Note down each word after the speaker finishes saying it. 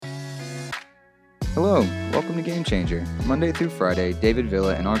Hello, welcome to Game Changer. Monday through Friday, David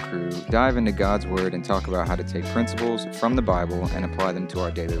Villa and our crew dive into God's Word and talk about how to take principles from the Bible and apply them to our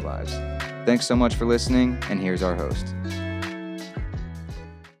daily lives. Thanks so much for listening, and here's our host.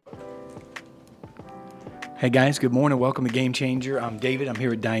 Hey guys, good morning. Welcome to Game Changer. I'm David. I'm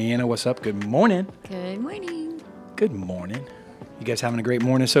here with Diana. What's up? Good morning. Good morning. Good morning. You guys having a great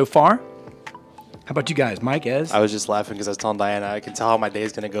morning so far? How about you guys, Mike, Ez? I was just laughing because I was telling Diana I can tell how my day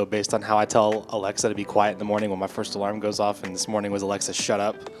is going to go based on how I tell Alexa to be quiet in the morning when my first alarm goes off. And this morning was Alexa, shut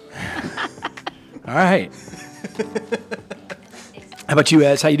up. All right. How about you,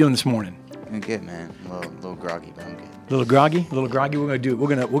 Ez? How you doing this morning? I'm good, man. A little groggy, but I'm good. A little groggy?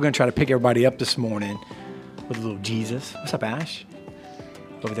 We're gonna try to pick everybody up this morning with a little Jesus. What's up, Ash?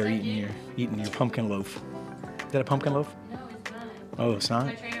 Over there eating your pumpkin loaf. Is that a pumpkin loaf? No, it's not. Oh, it's not?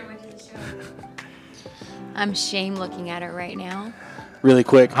 My trainer went to the show. I'm ashamed looking at it right now. Really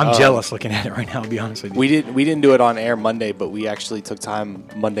quick. I'm jealous looking at it right now, to be honest with you. We didn't do it on air Monday, but we actually took time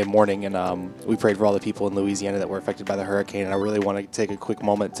Monday morning and we prayed for all the people in Louisiana that were affected by the hurricane. And I really want to take a quick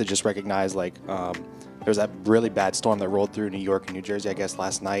moment to just recognize there was that really bad storm that rolled through New York and New Jersey, I guess,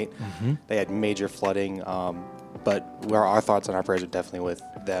 last night. Mm-hmm. They had major flooding. But our thoughts and our prayers are definitely with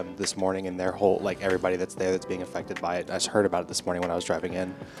them this morning and their whole, everybody that's there that's being affected by it. I just heard about it this morning when I was driving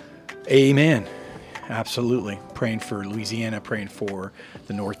in. Amen. Absolutely. Praying for Louisiana, praying for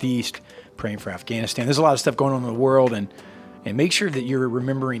the Northeast, praying for Afghanistan. There's a lot of stuff going on in the world, and make sure that you're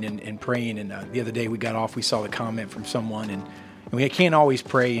remembering and praying. And the other day we got off, we saw the comment from someone, and we can't always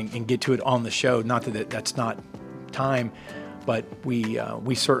pray and get to it on the show. Not that that's not time, but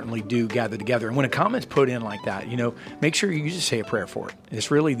we certainly do gather together. And when a comment's put in like that, make sure you just say a prayer for it.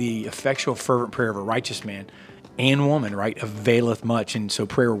 It's really the effectual, fervent prayer of a righteous man and woman, right, availeth much. And so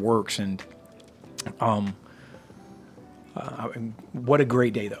prayer works. And what a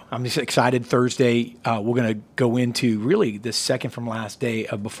great day, though. I'm just excited. Thursday, we're going to go into really the second from last day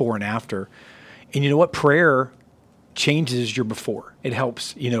of before and after. And you know what? Prayer changes your before. It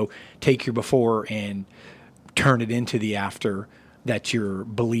helps, take your before and turn it into the after that you're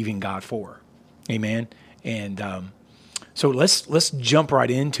believing God for. Amen. And so let's jump right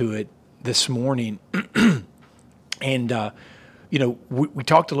into it this morning. And, we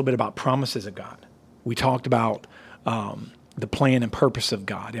talked a little bit about promises of God. We talked about the plan and purpose of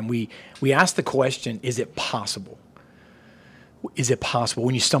God. And we asked the question, is it possible? Is it possible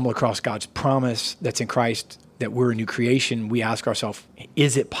when you stumble across God's promise that's in Christ, that we're a new creation? We ask ourselves,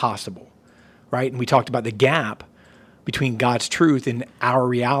 is it possible? Right? And we talked about the gap between God's truth and our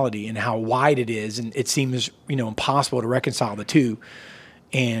reality and how wide it is. And it seems, impossible to reconcile the two.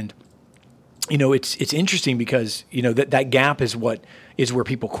 And, it's interesting because, that gap is where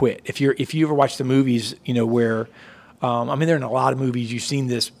people quit. If you ever watch the movies, where, there are in a lot of movies, you've seen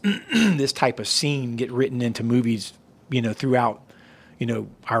this, this type of scene get written into movies, throughout,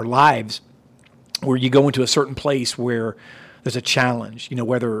 our lives, where you go into a certain place where there's a challenge,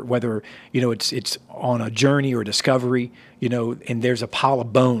 whether it's on a journey or discovery, and there's a pile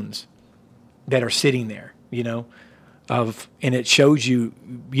of bones that are sitting there, and it shows you,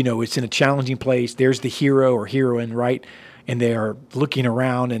 it's in a challenging place. There's the hero or heroine, right? And they are looking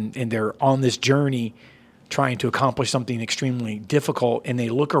around and they're on this journey trying to accomplish something extremely difficult. And they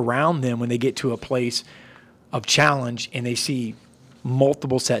look around them when they get to a place of challenge and they see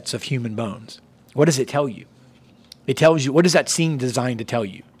multiple sets of human bones. What does it tell you? It tells you, what is that scene designed to tell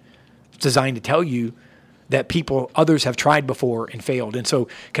you? It's designed to tell you that others have tried before and failed. And so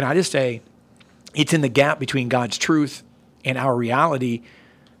can I just say, it's in the gap between God's truth and our reality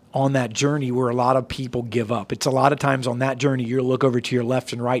on that journey where a lot of people give up. It's a lot of times on that journey, you'll look over to your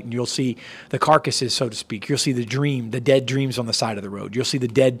left and right and you'll see the carcasses, so to speak. You'll see the dead dreams on the side of the road. You'll see the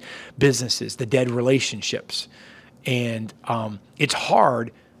dead businesses, the dead relationships. And it's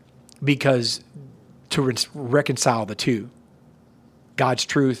hard because to reconcile the two, God's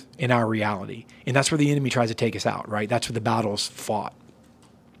truth and our reality. And that's where the enemy tries to take us out, right? That's where the battle's fought.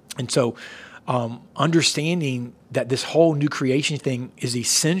 And so understanding that this whole new creation thing is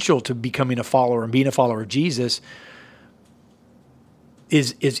essential to becoming a follower and being a follower of Jesus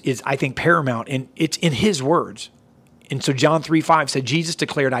is I think paramount, and it's in his words. And so John 3:5 said, Jesus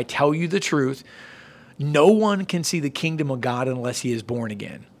declared, I tell you the truth, no one can see the kingdom of God unless he is born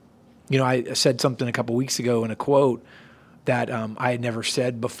again. I said something a couple weeks ago in a quote that I had never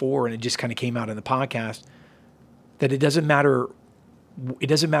said before, and it just kind of came out in the podcast, that it doesn't matter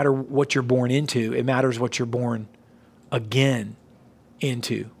what you're born into. It matters what you're born again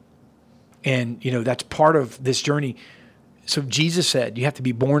into. And, that's part of this journey. So Jesus said you have to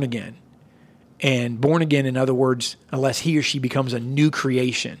be born again. And born again, in other words, unless he or she becomes a new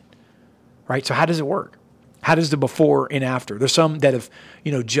creation, right? So how does it work? How does the before and after? There's some that have,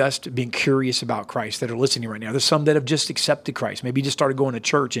 just been curious about Christ that are listening right now. There's some that have just accepted Christ, maybe just started going to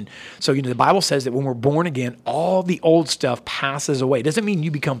church. And so, the Bible says that when we're born again, all the old stuff passes away. It doesn't mean you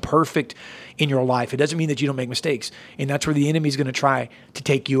become perfect in your life. It doesn't mean that you don't make mistakes. And that's where the enemy is going to try to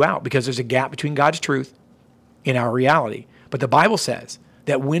take you out, because there's a gap between God's truth and our reality. But the Bible says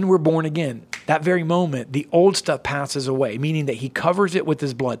that when we're born again, that very moment, the old stuff passes away, meaning that he covers it with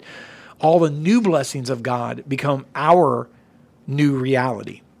his blood. All the new blessings of God become our new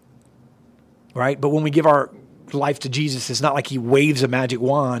reality, right? But when we give our life to Jesus, it's not like he waves a magic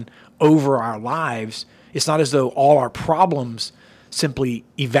wand over our lives. It's not as though all our problems simply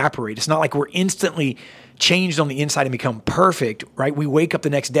evaporate. It's not like we're instantly changed on the inside and become perfect, right? We wake up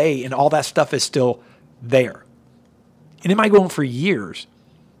the next day and all that stuff is still there. And it might go on for years.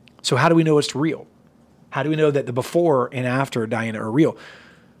 So how do we know it's real? How do we know that the before and after, Diana, are real?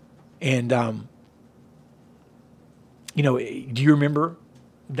 And, do you remember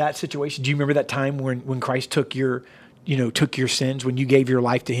that situation? Do you remember that time when Christ took your sins, when you gave your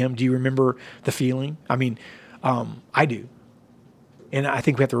life to him? Do you remember the feeling? I mean, I do. And I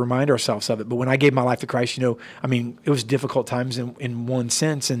think we have to remind ourselves of it. But when I gave my life to Christ, it was difficult times in one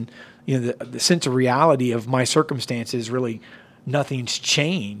sense. And, the sense of reality of my circumstances, really nothing's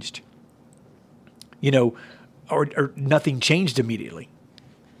changed, or nothing changed immediately.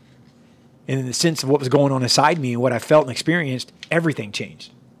 And in the sense of what was going on inside me and what I felt and experienced, everything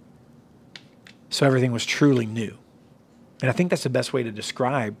changed. So everything was truly new. And I think that's the best way to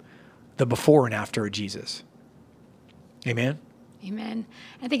describe the before and after of Jesus. Amen? Amen.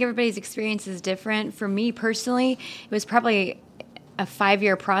 I think everybody's experience is different. For me personally, it was probably a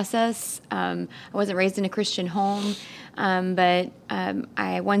 5-year process. I wasn't raised in a Christian home, but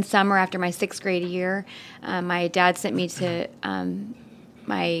one summer after my 6th grade year, my dad sent me to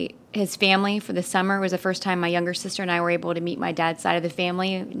his family for the summer. It was the first time my younger sister and I were able to meet my dad's side of the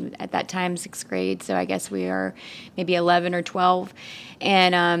family. At that time, 6th grade, so I guess we are maybe 11 or 12.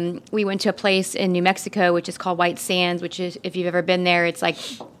 And we went to a place in New Mexico, which is called White Sands, which is, if you've ever been there, it's like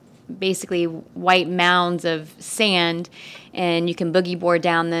basically white mounds of sand, and you can boogie board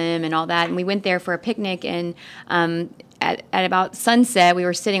down them and all that. And we went there for a picnic, and at about sunset, we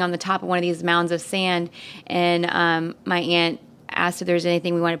were sitting on the top of one of these mounds of sand, and my aunt asked if there was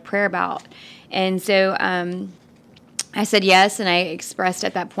anything we wanted prayer about. And so I said yes, and I expressed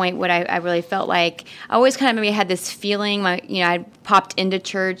at that point what I really felt like. I always kind of maybe had this feeling. I popped into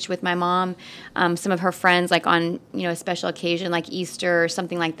church with my mom, some of her friends, like on a special occasion like Easter or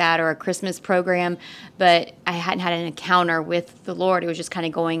something like that, or a Christmas program. But I hadn't had an encounter with the Lord. It was just kind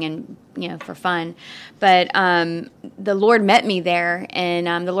of going and for fun. But the Lord met me there,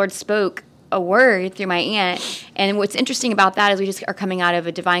 and the Lord spoke a word through my aunt. And what's interesting about that is we just are coming out of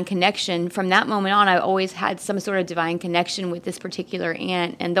a divine connection. From that moment on, I always had some sort of divine connection with this particular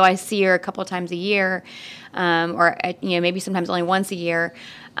aunt. And though I see her a couple of times a year, or maybe sometimes only once a year,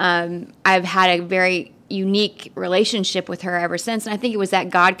 I've had a very unique relationship with her ever since. And I think it was that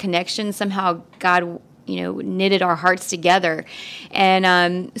God connection. Somehow God, knitted our hearts together.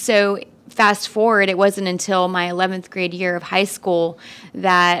 And so fast forward, it wasn't until my 11th grade year of high school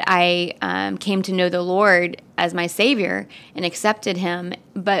that I came to know the Lord as my Savior and accepted Him.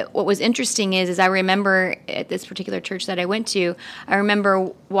 But what was interesting is I remember at this particular church that I went to, I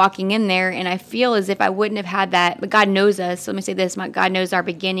remember walking in there, and I feel as if I wouldn't have had that. But God knows us. So let me say this: God knows our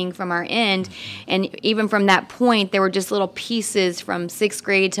beginning from our end. And even from that point, there were just little pieces from 6th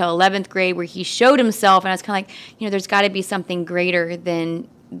grade to 11th grade where He showed Himself, and I was kind of like, there's got to be something greater than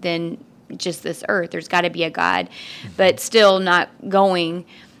just this earth. There's got to be a God, but still not going.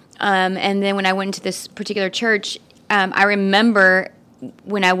 And then when I went into this particular church, I remember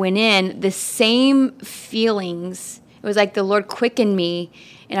when I went in, the same feelings. It was like the Lord quickened me,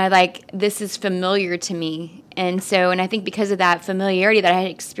 and this is familiar to me. And I think because of that familiarity that I had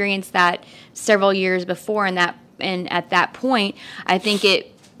experienced that several years before, and at that point, I think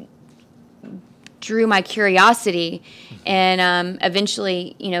it drew my curiosity, and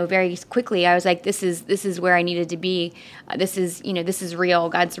eventually, very quickly, I was like, this is where I needed to be. This is real.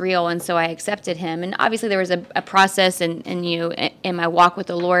 God's real, and so I accepted Him. And obviously, there was a process, and in my walk with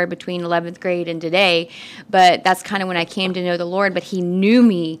the Lord between 11th grade and today. But that's kind of when I came to know the Lord. But He knew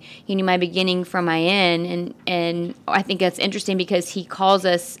me. He knew my beginning from my end, and I think that's interesting because He calls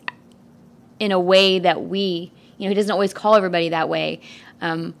us in a way that He doesn't always call everybody that way.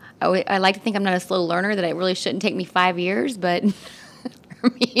 I like to think I'm not a slow learner, that it really shouldn't take me 5 years, but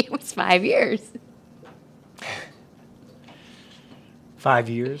for me, it was 5 years. 5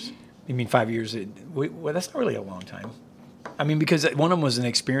 years? You mean 5 years? Well, that's not really a long time. I mean, because one of them was an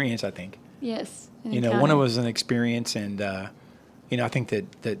experience, I think. Yes. an One encounter. was an experience, and I think that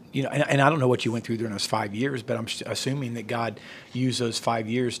and I don't know what you went through during those 5 years, but I'm assuming that God used those 5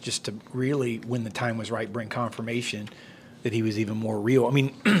 years just to really, when the time was right, bring confirmation that He was even more real. I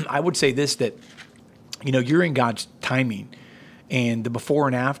mean, I would say this, that you're in God's timing, and the before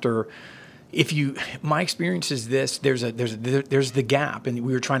and after. My experience is this: there's the gap, and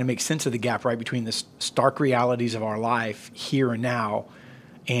we were trying to make sense of the gap, right, between the stark realities of our life here and now,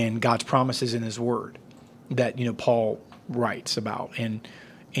 and God's promises in His Word that Paul writes about, and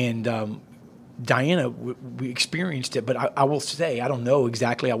Diana, we experienced it, but I will say I don't know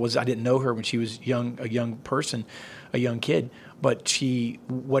exactly. I didn't know her when she was a young person, a young kid, but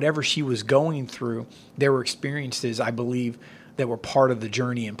whatever she was going through, there were experiences, I believe, that were part of the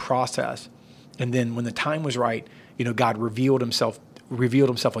journey and process. And then when the time was right, God revealed himself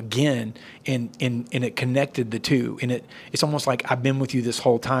again, and it connected the two. And it's almost like I've been with you this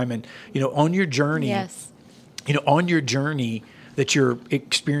whole time. And on your journey, Yes. On your journey that you're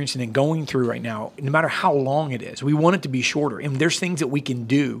experiencing and going through right now, no matter how long it is, we want it to be shorter. And there's things that we can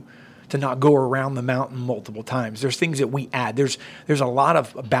do to not go around the mountain multiple times. There's things that we add. There's a lot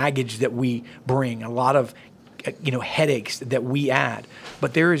of baggage that we bring, a lot of headaches that we add.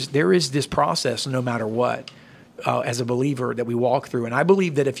 But there is this process, no matter what, as a believer, that we walk through. And I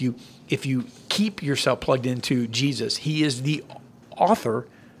believe that if you keep yourself plugged into Jesus, He is the author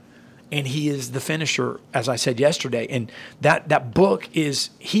and He is the finisher, as I said yesterday. And that book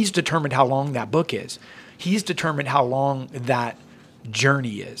He's determined how long that book is. He's determined how long that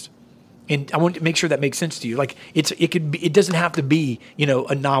journey is. And I want to make sure that makes sense to you. Like it doesn't have to be,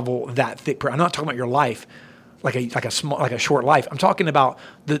 a novel that thick. I'm not talking about your life, like a short life. I'm talking about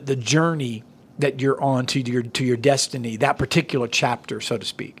the journey that you're on to your destiny, that particular chapter, so to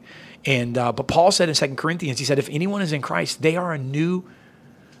speak. And but Paul said in 2 Corinthians, he said, if anyone is in Christ, they are a new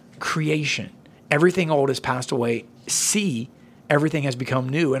creation. Everything old has passed away. See, everything has become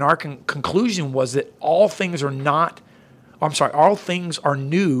new. And our conclusion was that all things are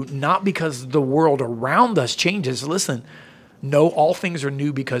new, not because the world around us changes. Listen, no, all things are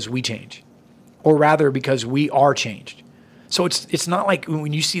new because we change, or rather because we are changed. So it's not like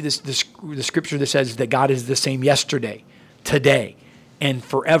when you see the scripture that says that God is the same yesterday, today, and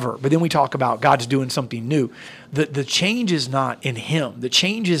forever. But then we talk about God's doing something new. The change is not in Him. The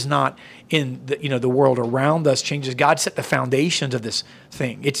change is not in the world around us changes. God set the foundations of this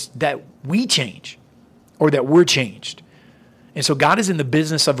thing. It's that we change, or that we're changed. And so God is in the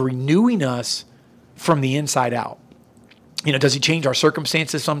business of renewing us from the inside out. Does He change our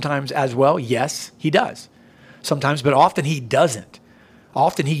circumstances sometimes as well? Yes, He does. Sometimes, but often He doesn't.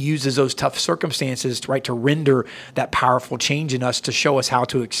 Often He uses those tough circumstances, to render that powerful change in us, to show us how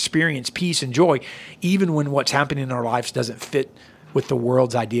to experience peace and joy, even when what's happening in our lives doesn't fit with the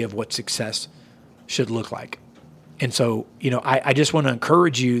world's idea of what success should look like. And so, I just want to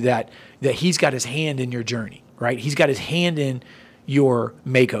encourage you that He's got His hand in your journey, right? He's got His hand in your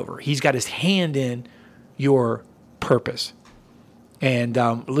makeover. He's got His hand in your purpose. And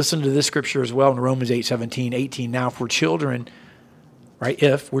listen to this scripture as well in Romans 8:17-18. Now, if we're children, right?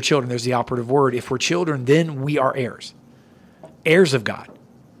 If we're children, there's the operative word. If we're children, then we are heirs. Heirs of God.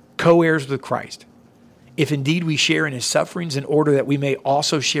 Co-heirs with Christ. If indeed we share in His sufferings, in order that we may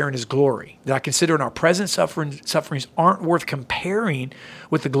also share in His glory. That I consider in our present sufferings aren't worth comparing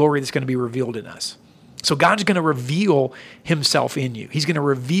with the glory that's going to be revealed in us. So God's going to reveal Himself in you. He's going to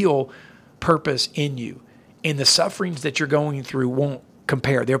reveal purpose in you. And the sufferings that you're going through won't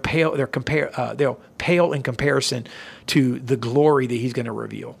compare. They'll pale in comparison to the glory that He's going to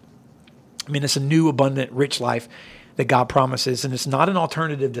reveal. I mean, it's a new, abundant, rich life that God promises, and it's not an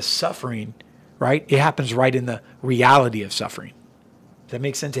alternative to suffering, right? It happens right in the reality of suffering. Does that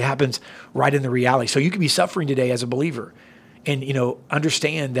make sense? It happens right in the reality. So you could be suffering today as a believer, and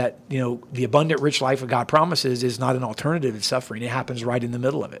understand that the abundant, rich life of God promises is not an alternative to suffering. It happens right in the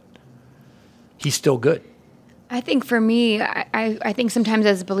middle of it. He's still good. I think for me, I think sometimes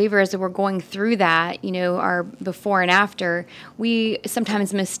as believers that we're going through that, our before and after, we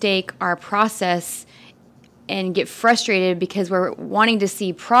sometimes mistake our process and get frustrated because we're wanting to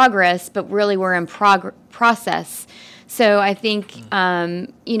see progress, but really we're in process. So I think,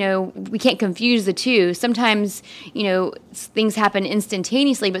 we can't confuse the two. Sometimes, things happen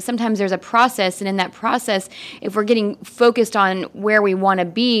instantaneously, but sometimes there's a process. And in that process, if we're getting focused on where we want to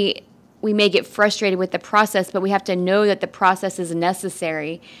be, we may get frustrated with the process, but we have to know that the process is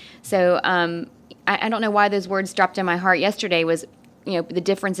necessary. So I don't know why those words dropped in my heart yesterday was the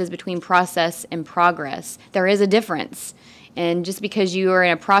differences between process and progress. There is a difference. And just because you are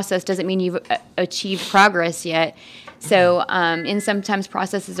in a process doesn't mean you've achieved progress yet. So, and sometimes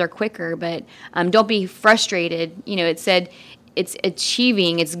processes are quicker, but don't be frustrated. It said it's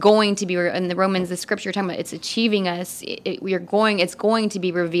achieving, it's going to be, in the Romans, the scripture you're talking about, it's achieving us, it's going to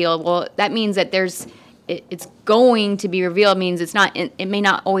be revealed. Well, that means that it's going to be revealed means it may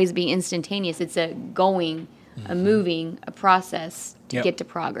not always be instantaneous. It's a moving, a process to get to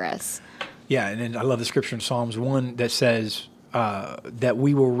progress. Yeah, and then I love the scripture in Psalms 1 that says that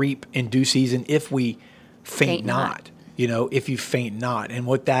we will reap in due season if we faint not. If you faint not. And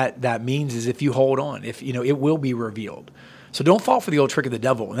what that means is if you hold on, it will be revealed. So don't fall for the old trick of the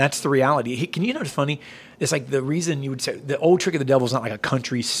devil. And that's the reality. Can you know what's funny? It's like the reason you would say the old trick of the devil is not like a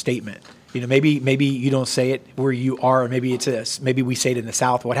country statement. Maybe you don't say it where you are, or maybe maybe we say it in the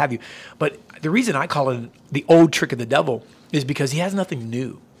South, what have you. But the reason I call it the old trick of the devil is because he has nothing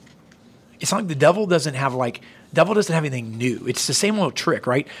new. It's not like the devil doesn't have anything new. It's the same old trick,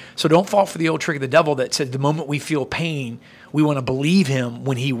 right? So don't fall for the old trick of the devil that says the moment we feel pain, we want to believe him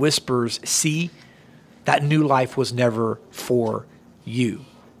when he whispers, see, that new life was never for you.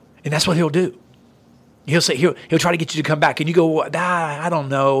 And that's what he'll do. He'll say, he'll try to get you to come back. And you go, I don't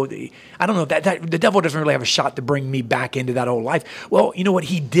know. I don't know. That the devil doesn't really have a shot to bring me back into that old life. Well, you know what?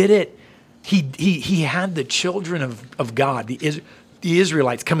 He did it. He had the children of God, the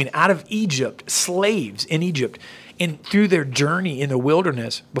Israelites coming out of Egypt, slaves in Egypt, and through their journey in the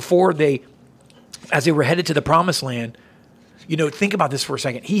wilderness as they were headed to the promised land. Think about this for a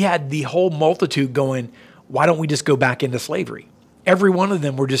second. He had the whole multitude going, why don't we just go back into slavery? Every one of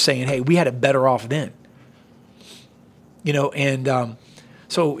them were just saying, hey, we had it better off then.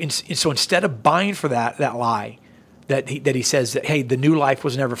 So instead of buying for that lie, that he says that, hey, the new life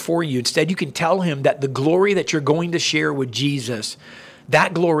was never for you. Instead, you can tell him that the glory that you're going to share with Jesus,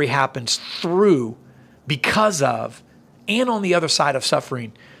 that glory happens through, because of, and on the other side of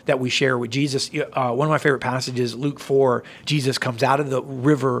suffering that we share with Jesus. One of my favorite passages, Luke 4, Jesus comes out of the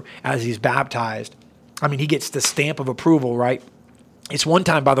river as he's baptized. I mean, he gets the stamp of approval, right? It's one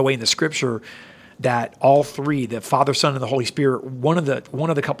time, by the way, in the scripture that all three, the Father, Son, and the Holy Spirit, one of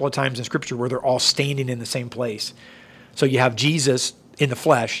the couple of times in scripture where they're all standing in the same place. So you have Jesus in the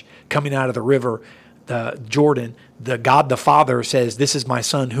flesh coming out of the river, the Jordan. The God the Father says, this is my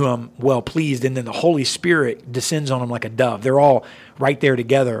Son who I'm well pleased. And then the Holy Spirit descends on him like a dove. They're all right there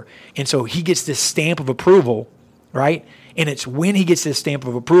together. And so he gets this stamp of approval, right? And it's when he gets this stamp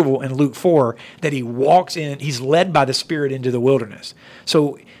of approval in Luke 4 that he walks in, he's led by the Spirit into the wilderness.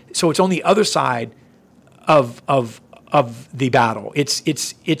 So it's on the other side of the battle.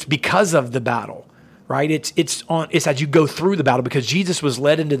 It's because of the battle, right? It's as you go through the battle, because Jesus was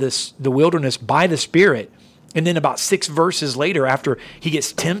led into the wilderness by the Spirit. And then about 6 verses later, after he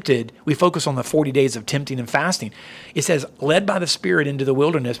gets tempted, we focus on the 40 days of tempting and fasting. It says, led by the Spirit into the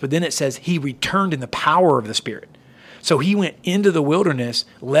wilderness, but then it says he returned in the power of the Spirit. So he went into the wilderness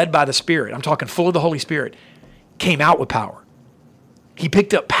led by the Spirit. I'm talking full of the Holy Spirit, came out with power. He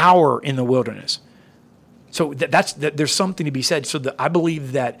picked up power in the wilderness. So there's something to be said. So I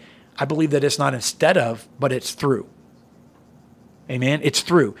believe that it's not instead of, but it's through. Amen. It's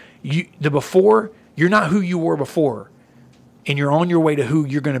through. You're not who you were before, and you're on your way to who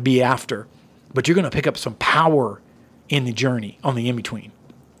you're going to be after, but you're going to pick up some power in the journey, on the in-between.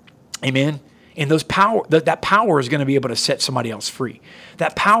 Amen? And that power is going to be able to set somebody else free.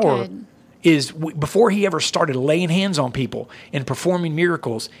 That power is, before he ever started laying hands on people and performing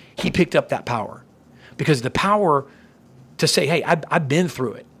miracles, he picked up that power. Because the power to say, hey, I've been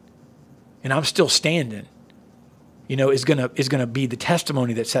through it, and I'm still standing, is going to be the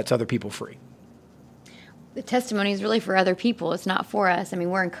testimony that sets other people free. The testimony is really for other people. It's not for us. I mean,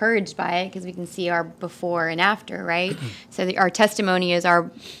 we're encouraged by it because we can see our before and after, right? So our testimony is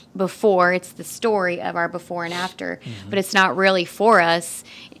our before. It's the story of our before and after. But it's not really for us.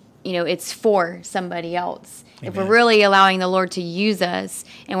 It's for somebody else. Amen. If we're really allowing the Lord to use us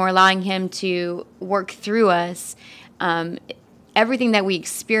and we're allowing him to work through us, everything that we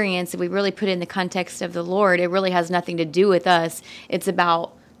experience, if we really put it in the context of the Lord, it really has nothing to do with us. It's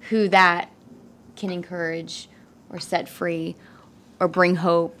about who that can encourage or set free or bring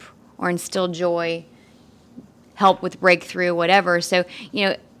hope or instill joy, help with breakthrough, whatever. So,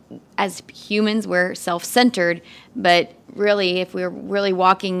 as humans, we're self-centered, but really, if we're really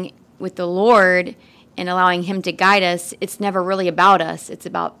walking with the Lord and allowing him to guide us, it's never really about us. It's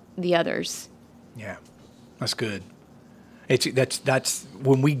about the others. Yeah, that's good. That's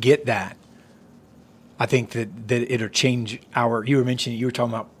when we get that, I think that it'll change you were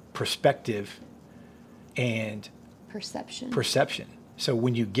talking about perspective and Perception. Perception. So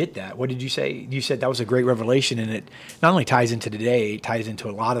when you get that, what did you say? You said that was a great revelation, and it not only ties into today, it ties into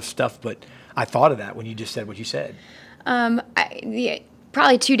a lot of stuff, but I thought of that when you just said what you said.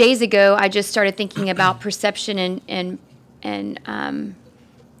 Probably 2 days ago, I just started thinking about perception and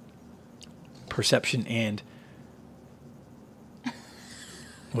Perception and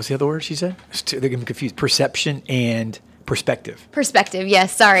what's the other word she said? They're getting me confused. Perception and perspective. Perspective,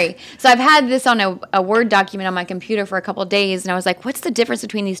 yes, sorry. So I've had this on a Word document on my computer for a couple of days, and I was like, what's the difference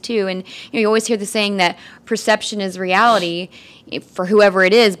between these two? And you always hear the saying that perception is reality for whoever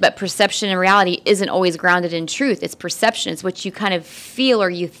it is, but perception and reality isn't always grounded in truth. It's perception. It's what you kind of feel or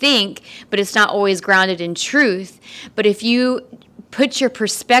you think, but it's not always grounded in truth. But if you put your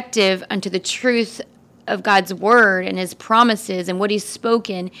perspective onto the truth of God's word and his promises and what he's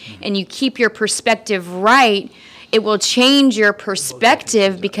spoken, and you keep your perspective right, it will change your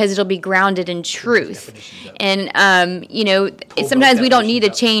perspective because it'll be grounded in truth. And sometimes we don't need to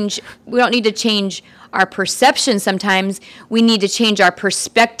change. We don't need to change our perception. Sometimes we need to change our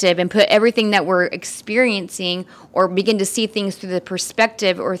perspective and put everything that we're experiencing, or begin to see things through the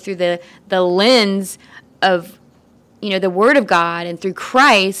perspective or through the lens of the Word of God and through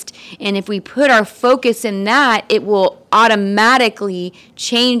Christ. And if we put our focus in that, it will automatically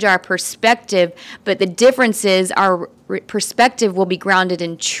change our perspective. But the difference is our perspective will be grounded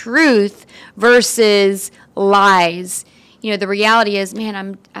in truth versus lies. The reality is,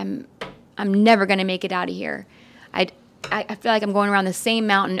 man, I'm never going to make it out of here. I feel like I'm going around the same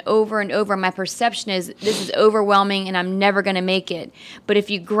mountain over and over. My perception is this is overwhelming and I'm never going to make it. But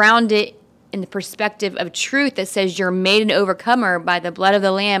if you ground it in the perspective of truth that says you're made an overcomer by the blood of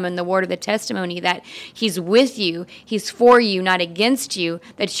the Lamb and the word of the testimony, that he's with you, he's for you, not against you,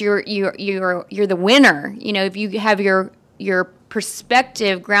 that you're the winner. If you have your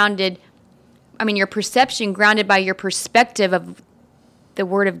perspective grounded, your perception grounded by your perspective of the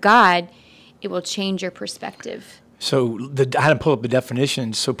Word of God, it will change your perspective. So I had to pull up the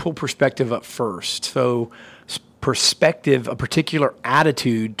definition. So pull perspective up first. So perspective, a particular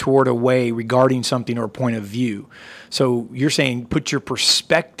attitude toward a way regarding something or a point of view. So you're saying put your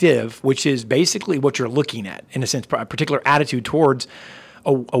perspective, which is basically what you're looking at, in a sense, a particular attitude towards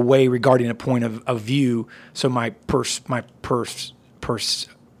a way regarding a point of view. So my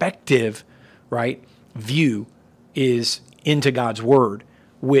perspective, right, view is into God's word,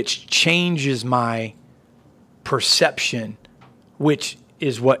 which changes my perception, which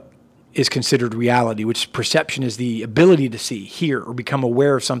is what is considered reality, which perception is the ability to see, hear, or become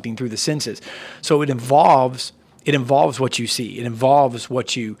aware of something through the senses. So it involves what you see. It involves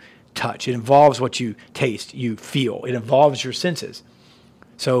what you touch. It involves what you taste, you feel. It involves your senses.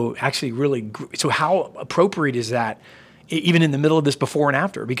 So actually so how appropriate is that even in the middle of this before and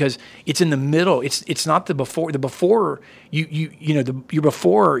after? Because it's in the middle. It's not the before. The before your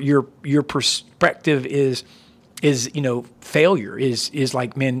perspective is failure, is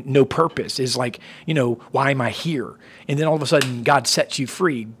like, man, no purpose, is like, why am I here? And then all of a sudden God sets you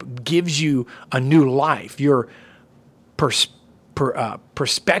free, gives you a new life. Your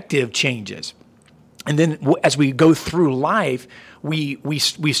perspective changes. And then as we go through life, we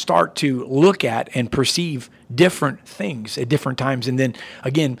start to look at and perceive different things at different times. And then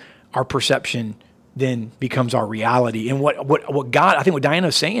again, our perception then becomes our reality. And what God, I think what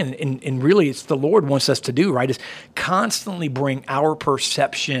Diana's saying, and really it's the Lord wants us to do, right, is constantly bring our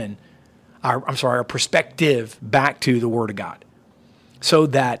perception, our perspective back to the Word of God, so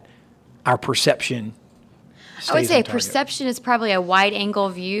that our perception I would say perception is probably a wide angle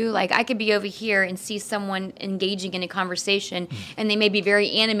view. Like I could be over here and see someone engaging in a conversation and they may be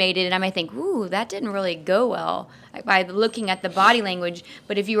very animated and I might think, ooh, that didn't really go well by looking at the body language.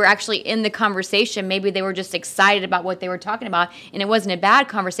 But if you were actually in the conversation, maybe they were just excited about what they were talking about and it wasn't a bad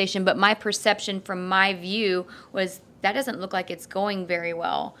conversation, but my perception from my view was that doesn't look like it's going very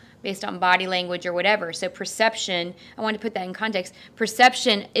well based on body language or whatever. So perception, I want to put that in context.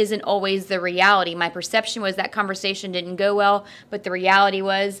 Perception isn't always the reality. My perception was that conversation didn't go well, but the reality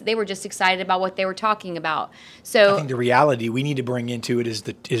was they were just excited about what they were talking about. So I think the reality we need to bring into it is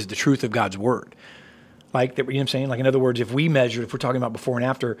the truth of God's word. Like, you know what I'm saying? Like, in other words, if we're talking about before and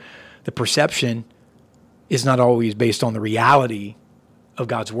after, the perception is not always based on the reality of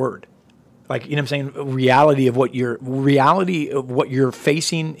God's word. Like, you know what I'm saying? Reality of what you're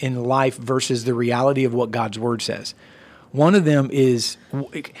facing in life versus the reality of what God's word says. One of them is,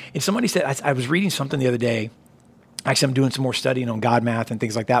 and somebody said, I was reading something the other day. Actually, I'm doing some more studying on God math and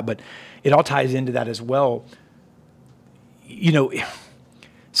things like that, but it all ties into that as well.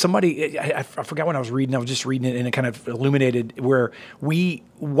 Somebody, I forgot when I was reading, I was just reading it and it kind of illuminated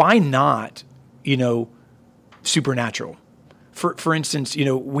why not, supernatural. For instance,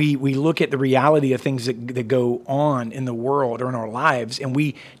 we look at the reality of things that go on in the world or in our lives, and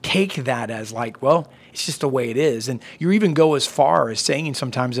we take that as like, well, it's just the way it is. And you even go as far as saying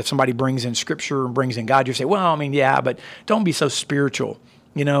sometimes if somebody brings in scripture and brings in God, you say, well, I mean, yeah, but don't be so spiritual.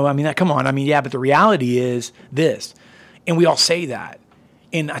 Come on. I mean, yeah, but the reality is this. And we all say that.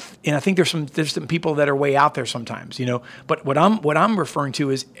 And I think there's some people that are way out there sometimes, But what I'm referring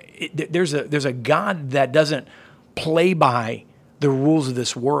to is there's a God that doesn't play by the rules of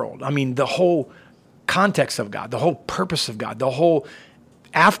this world. I mean, the whole context of God, the whole purpose of God, the whole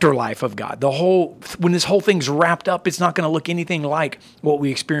afterlife of God, when this whole thing's wrapped up, it's not going to look anything like what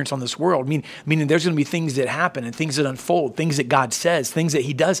we experience on this world. Meaning there's going to be things that happen and things that unfold, things that God says, things that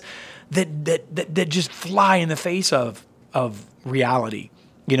he does that just fly in the face of reality.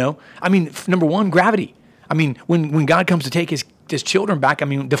 I mean, number one, gravity. I mean, when God comes to take his children back, I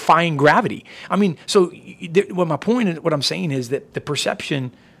mean, defying gravity. I mean, so what I'm saying is that the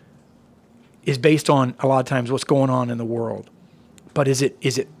perception is based on a lot of times what's going on in the world. But is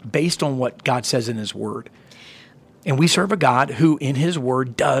it based on what God says in his word? And we serve a God who in his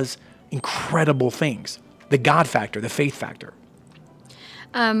word does incredible things. The God factor, the faith factor.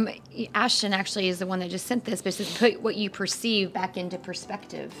 Ashton actually is the one that just sent this, but it says put what you perceive back into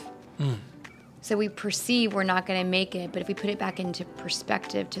perspective. So we perceive we're not going to make it, but if we put it back into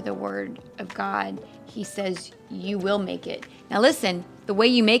perspective to the word of God, he says you will make it. Now listen, the way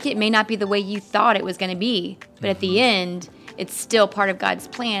you make it may not be the way you thought it was going to be, but at the end, it's still part of God's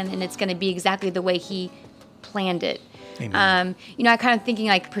plan, and it's going to be exactly the way he planned it. Amen. I kind of thinking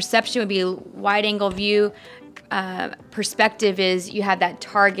like perception would be a wide angle view. Perspective is you have that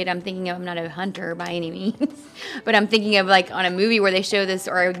target. I'm thinking of, I'm not a hunter by any means, but I'm thinking of like on a movie where they show this,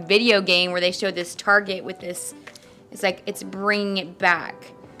 or a video game where they show this target with this, it's like it's bringing it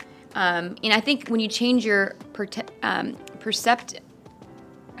back. And I think when you change your perception,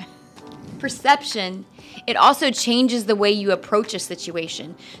 it also changes the way you approach a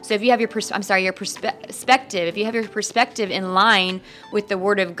situation. So if you have your perspective, if you have your perspective in line with the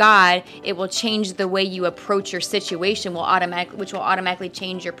Word of God, it will change the way you approach your situation, which will automatically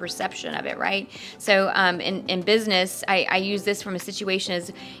change your perception of it, right? So in business, I use this from a situation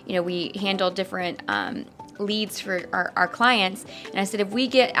as, we handle different leads for our clients. And I said, if we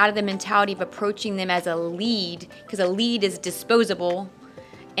get out of the mentality of approaching them as a lead, because a lead is disposable,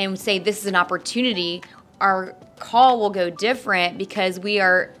 and say this is an opportunity, our call will go different because we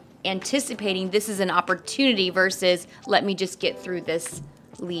are anticipating this is an opportunity versus let me just get through this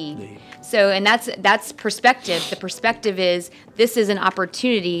lead. So, and that's perspective. The perspective is this is an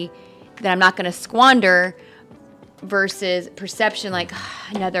opportunity that I'm not going to squander versus perception like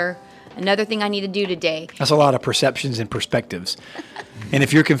another thing I need to do today. That's a lot of perceptions and perspectives. And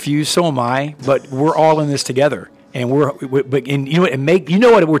if you're confused, so am I, but we're all in this together. And you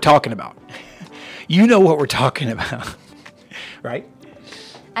know what we're talking about. You know what we're talking about, right?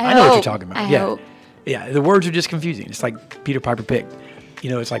 I know what you're talking about. I hope. Yeah. The words are just confusing. It's like Peter Piper picked.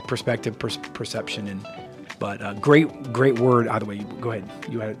 It's like perspective, perception, but great word. Either way, go ahead.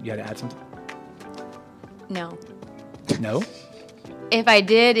 You had to add something. No. No. If I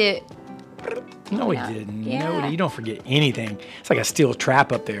did it. No, he didn't. Yeah. No, you don't forget anything. It's like a steel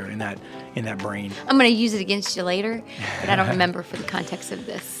trap up there in that brain. I'm going to use it against you later, but I don't remember for the context of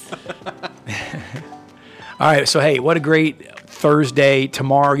this. All right. So, hey, what a great Thursday.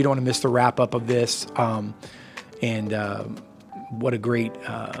 Tomorrow, you don't want to miss the wrap up of this. And what a great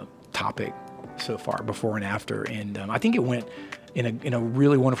topic so far, before and after. And I think it went in a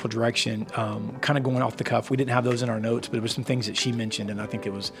really wonderful direction, kind of going off the cuff. We didn't have those in our notes, but it was some things that she mentioned, and I think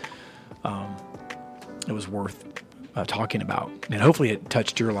it was worth talking about, and hopefully it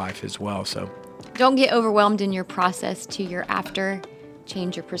touched your life as well. So don't get overwhelmed in your process to your after.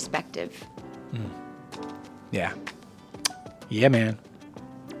 Change your perspective. Yeah, man,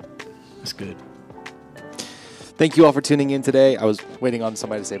 that's good. Thank you all for tuning in today. I was waiting on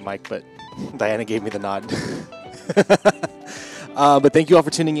somebody to say Mike, but Diana gave me the nod. But thank you all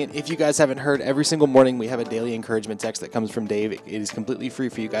for tuning in. If you guys haven't heard, every single morning we have a daily encouragement text that comes from Dave. It is completely free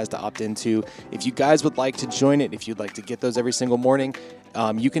for you guys to opt into. If you guys would like to join it, if you'd like to get those every single morning,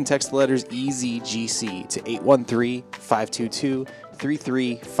 you can text the letters EZGC to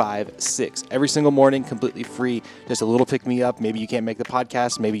 813-522-3356. Every single morning, completely free. Just a little pick me up. Maybe you can't make the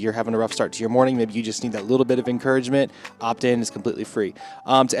podcast. Maybe you're having a rough start to your morning. Maybe you just need that little bit of encouragement. Opt in. It's completely free.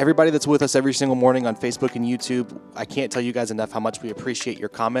 To everybody that's with us every single morning on Facebook and YouTube, I can't tell you guys enough how much we appreciate your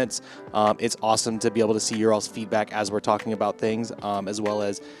comments. It's awesome to be able to see your all's feedback as we're talking about things, as well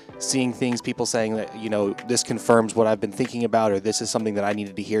as seeing things, people saying that, this confirms what I've been thinking about, or this is something that that I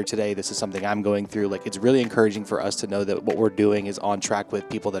needed to hear today. This is something I'm going through. Like, it's really encouraging for us to know that what we're doing is on track with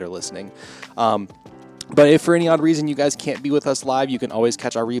people that are listening. But if for any odd reason you guys can't be with us live, you can always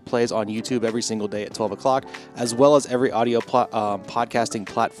catch our replays on YouTube every single day at 12 o'clock, as well as every audio podcasting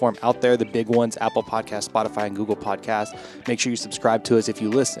platform out there, the big ones, Apple Podcasts, Spotify, and Google Podcasts. Make sure you subscribe to us if you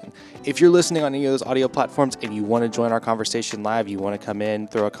listen. If you're listening on any of those audio platforms and you want to join our conversation live, you want to come in,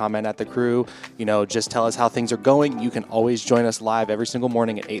 throw a comment at the crew, just tell us how things are going, you can always join us live every single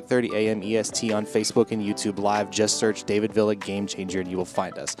morning at 8:30 a.m. EST on Facebook and YouTube Live. Just search David Villa Game Changer and you will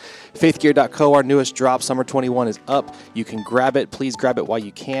find us. Faithgear.co, our newest drop, Summer 21 is up. You can grab it. Please grab it while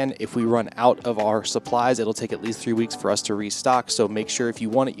you can. If we run out of our supplies, it'll take at least 3 weeks for us to restock, so make sure if you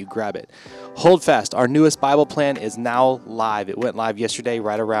want it, you grab it. Hold Fast, our newest Bible plan, is now live. It went live yesterday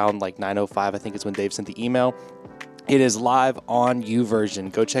right around like 9:05. I think it's when Dave sent the email. It is live on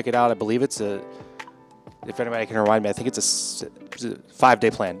YouVersion. Go check it out. I believe it's if anybody can remind me, I think it's a 5-day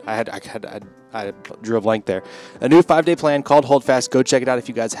plan. I drew a blank there. A new 5-day plan called Hold Fast. Go check it out if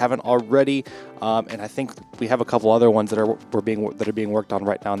you guys haven't already. And I think we have a couple other ones that are being worked on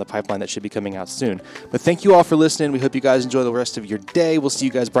right now in the pipeline that should be coming out soon. But thank you all for listening. We hope you guys enjoy the rest of your day. We'll see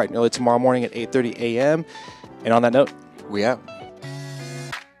you guys bright and early tomorrow morning at 8:30 a.m. And on that note, We out.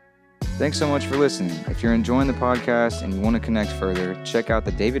 Thanks so much for listening. If you're enjoying the podcast and you want to connect further, check out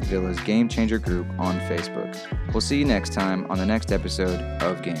the David Villa's Game Changer group on Facebook. We'll see you next time on the next episode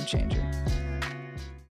of Game Changer.